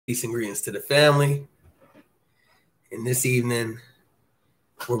Peace and greetings to the family. And this evening,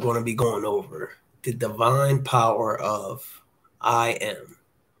 we're going to be going over the divine power of I am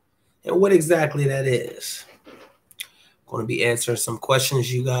and what exactly that is. I'm going to be answering some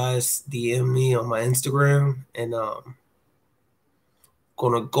questions you guys DM me on my Instagram, and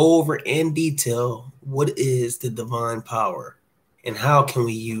going to go over in detail what is the divine power and how can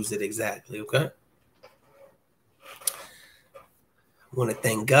we use it exactly, okay? I want to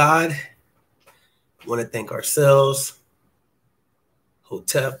thank God. I want to thank ourselves.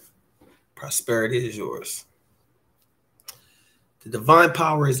 Hotep, prosperity is yours. The divine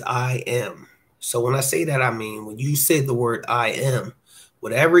power is I am. So when I say that, I mean, when you say the word I am,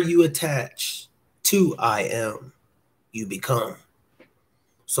 whatever you attach to I am, you become.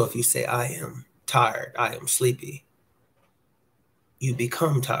 So if you say I am tired, I am sleepy, you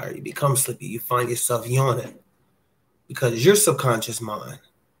become tired, you become sleepy, you find yourself yawning because your subconscious mind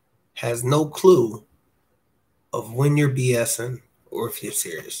has no clue of when you're BSing or if you're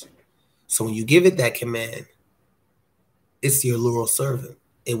serious. So when you give it that command, it's your loyal servant.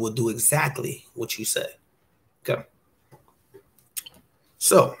 It will do exactly what you say. Okay.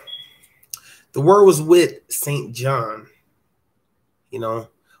 So the word was with St. John. You know,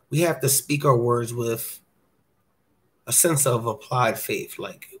 we have to speak our words with a sense of applied faith.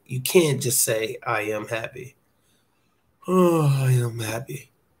 Like, you can't just say, I am happy. Oh, I am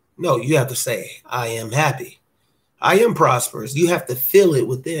happy. No, you have to say, I am happy. I am prosperous. You have to feel it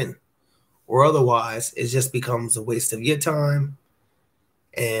within, or otherwise it just becomes a waste of your time.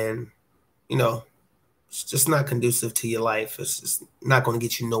 And, you know, it's just not conducive to your life. It's just not going to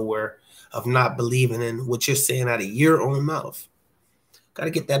get you nowhere of not believing in what you're saying out of your own mouth. Got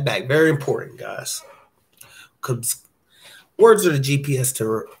to get that back. Very important, guys. Because words are the GPS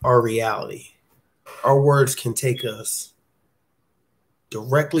to our reality. Our words can take us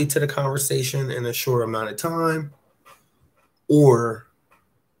directly to the conversation in a short amount of time, or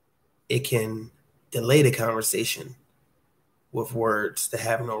it can delay the conversation with words that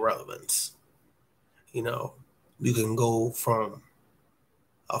have no relevance. You know, you can go from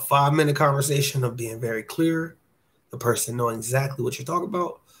a 5-minute conversation of being very clear, the person knowing exactly what you're talking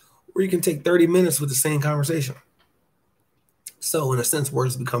about, or you can take 30 minutes with the same conversation. So in a sense,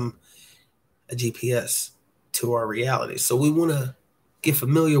 words become a GPS to our reality. So we want to get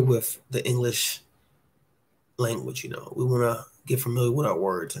familiar with the English language. You know, we want to get familiar with our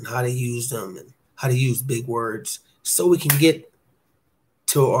words and how to use them and how to use big words so we can get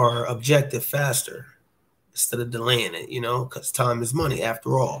to our objective faster instead of delaying it, you know, because time is money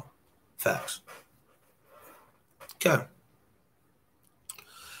after all. Facts. Okay.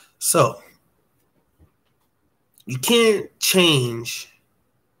 So you can't change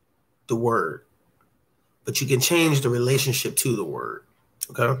the word, but you can change the relationship to the word.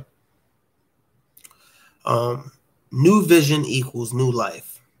 Okay. New vision equals new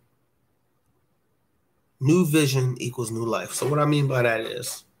life. New vision equals new life. So what I mean by that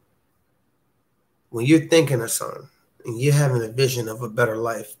is, when you're thinking of something and you're having a vision of a better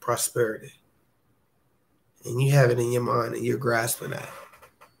life, prosperity, and you have it in your mind and you're grasping that,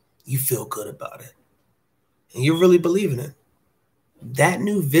 you feel good about it, and you're really believing it, that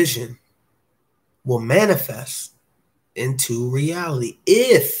new vision will manifest into reality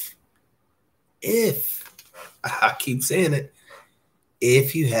if I keep saying it,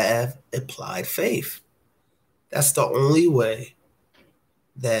 if you have applied faith. That's the only way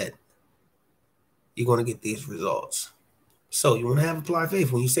that you're going to get these results. So you want to have applied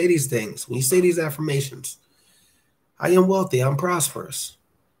faith. When you say these things, when you say these affirmations, I am wealthy, I'm prosperous.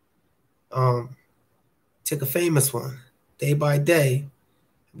 Take a famous one. Day by day,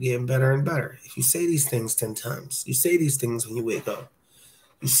 I'm getting better and better. If you say these things 10 times, you say these things when you wake up,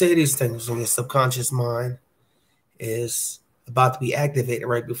 you say these things when your subconscious mind is about to be activated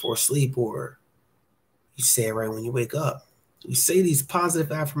right before sleep, or you say it right when you wake up. You say these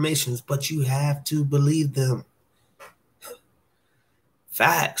positive affirmations, but you have to believe them.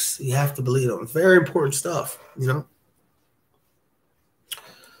 Facts. You have to believe them. Very important stuff, you know.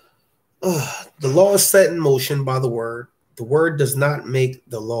 The law is set in motion by the word. The word does not make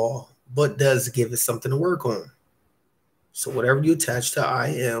the law, but does give it something to work on. So whatever you attach to I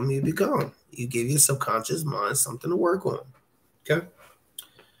am, you become. You give your subconscious mind something to work on. Okay.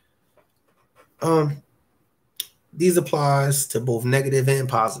 These applies to both negative and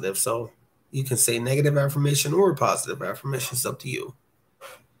positive. So you can say negative affirmation or positive affirmation. It's up to you.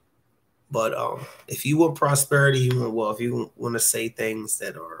 But if you want prosperity, you want wealth, you want to say things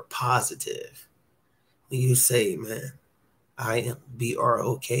that are positive. When you say, man, I am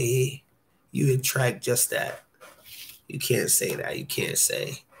BROKE, you attract just that. You can't say that. You can't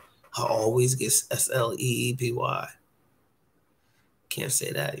say, I always get sleepy. Can't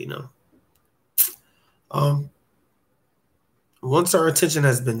say that, Once our attention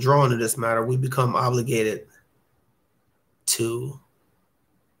has been drawn to this matter, we become obligated to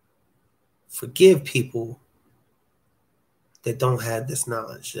forgive people that don't have this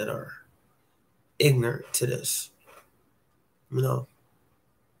knowledge, that are ignorant to this. Not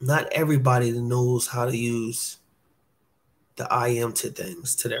everybody knows how to use the IAM to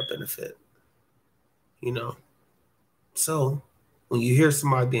things to their benefit. So when you hear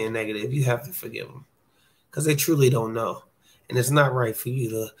somebody being negative, you have to forgive them because they truly don't know. And it's not right for you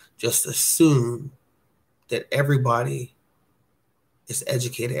to just assume that everybody is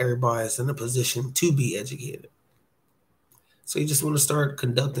educated, everybody is in a position to be educated. So you just want to start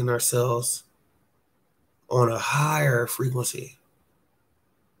conducting ourselves on a higher frequency.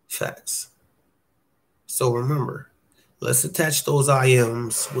 Facts. So remember, let's attach those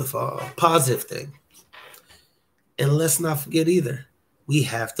IMs with a positive thing. And let's not forget either, we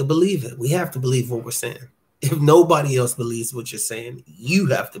have to believe it. We have to believe what we're saying. If nobody else believes what you're saying, you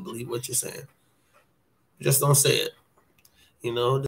have to believe what you're saying. Just don't say it.